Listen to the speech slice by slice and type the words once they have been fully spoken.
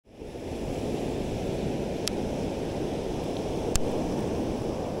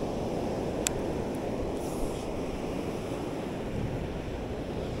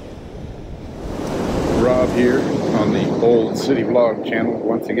here on the Old City Vlog channel,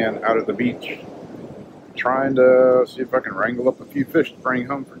 once again out at the beach, trying to see if I can wrangle up a few fish to bring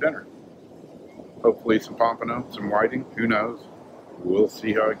home for dinner. Hopefully some pompano, some whiting, who knows. We'll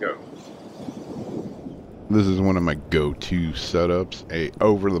see how it goes. This is one of my go-to setups, a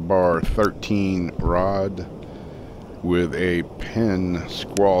over-the-bar 13 rod with a Penn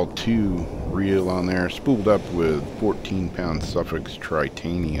Squall 2 reel on there, spooled up with 14-pound Suffolk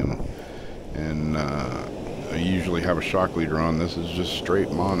Tritanium. And I usually have a shock leader on. This is just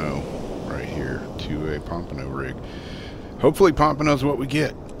straight mono right here to a pompano rig. Hopefully pompano's what we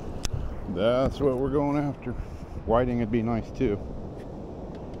get. That's what we're going after. Whiting would be nice too.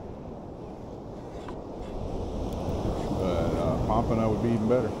 But pompano would be even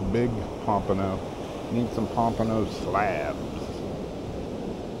better. Big pompano. Need some pompano slabs.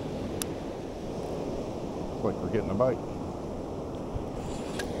 Looks like we're getting a bite.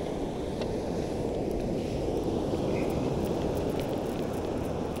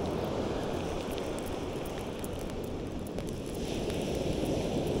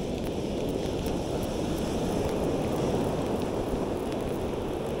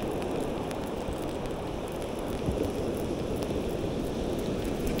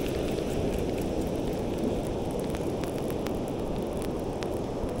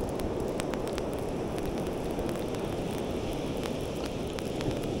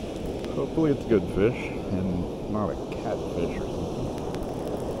 Hopefully it's good fish and not a catfish or something.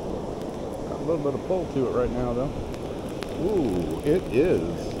 Got a little bit of pull to it right now though. Ooh, it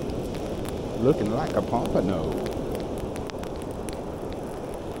is looking like a pompano.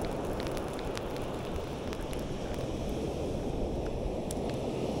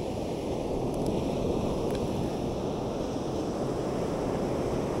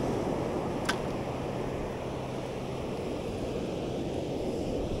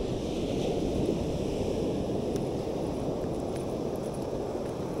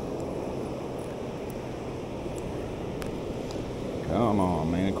 Come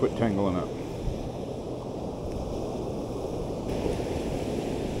on, man, quit tangling up.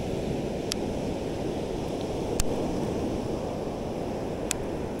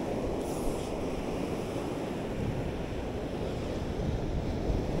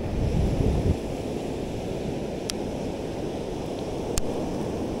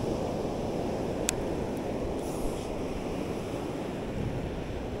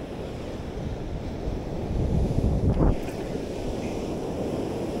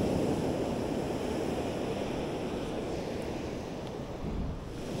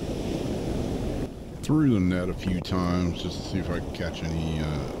 Threw the net a few times just to see if I could catch any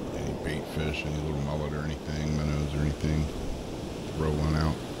bait fish, any little mullet or anything, minnows or anything. Throw one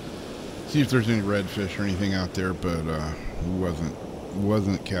out. See if there's any redfish or anything out there, but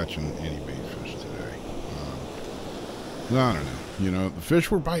wasn't catching any bait fish today. I don't know. You know, the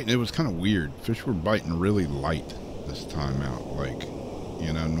fish were biting. It was kind of weird. Fish were biting really light this time out. Like,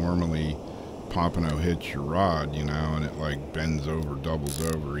 you know, normally pompano hits your rod, you know, and it like bends over, doubles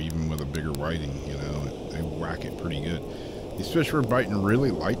over, even with a bigger whiting, you know, they whack it pretty good. These fish were biting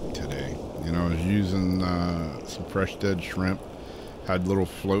really light today. You know, I was using some fresh dead shrimp, had little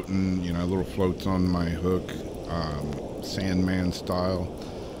floating, you know, little floats on my hook, Sandman style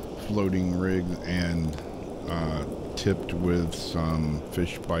floating rig, and tipped with some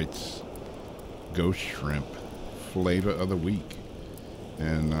Fish Bites ghost shrimp flavor of the week.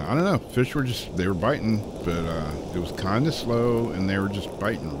 And I don't know, fish were just, they were biting, but it was kind of slow, and they were just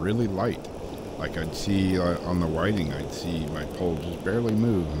biting really light. Like I'd see on the whiting, I'd see my pole just barely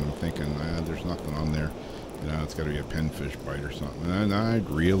move, and I'm thinking, there's nothing on there. You know, it's got to be a pinfish bite or something. And I'd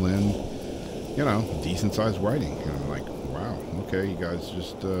reel in, you know, decent sized whiting. And I'm like, wow, okay, you guys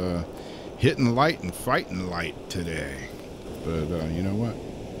just hitting light and fighting light today. But you know what?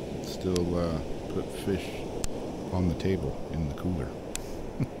 Still put fish on the table in the cooler.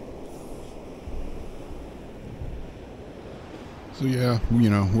 So yeah,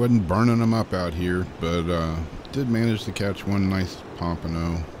 you know, wasn't burning them up out here, but did manage to catch one nice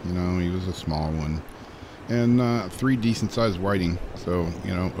pompano. You know, he was a small one, and 3 decent sized whiting. So,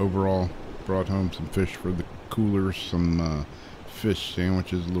 you know, overall brought home some fish for the cooler, some fish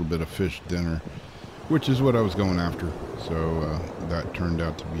sandwiches, a little bit of fish dinner, which is what I was going after. So that turned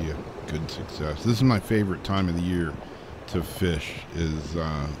out to be a good success. This is my favorite time of the year to fish, is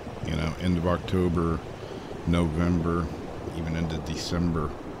you know, end of October, November, even into December,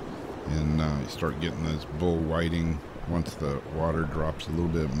 and you start getting those bull whiting once the water drops a little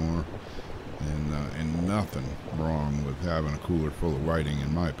bit more, and nothing wrong with having a cooler full of whiting,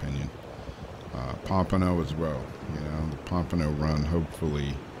 in my opinion. Pompano as well. You know, the pompano run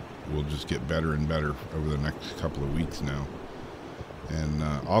hopefully will just get better and better over the next couple of weeks now. And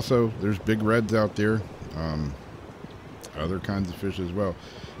also, there's big reds out there. Other kinds of fish as well.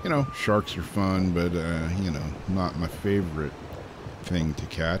 You know, sharks are fun, but you know, not my favorite thing to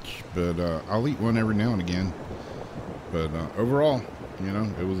catch. But I'll eat one every now and again. But overall, you know,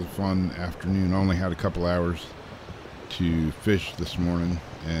 it was a fun afternoon. I only had a couple hours to fish this morning,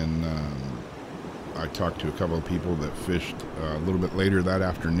 and I talked to a couple of people that fished a little bit later that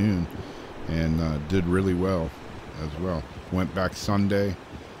afternoon and did really well as well. Went back Sunday,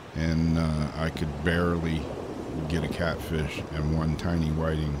 and I could barely get a catfish and one tiny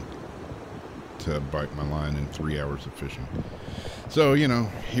whiting to bite my line in 3 hours of fishing. So, you know,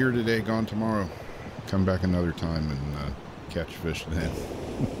 here today, gone tomorrow. Come back another time and catch fish then.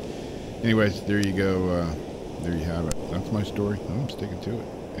 Anyways, there you go. There you have it. That's my story. I'm sticking to it.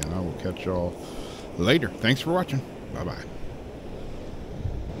 And I will catch y'all later. Thanks for watching. Bye-bye.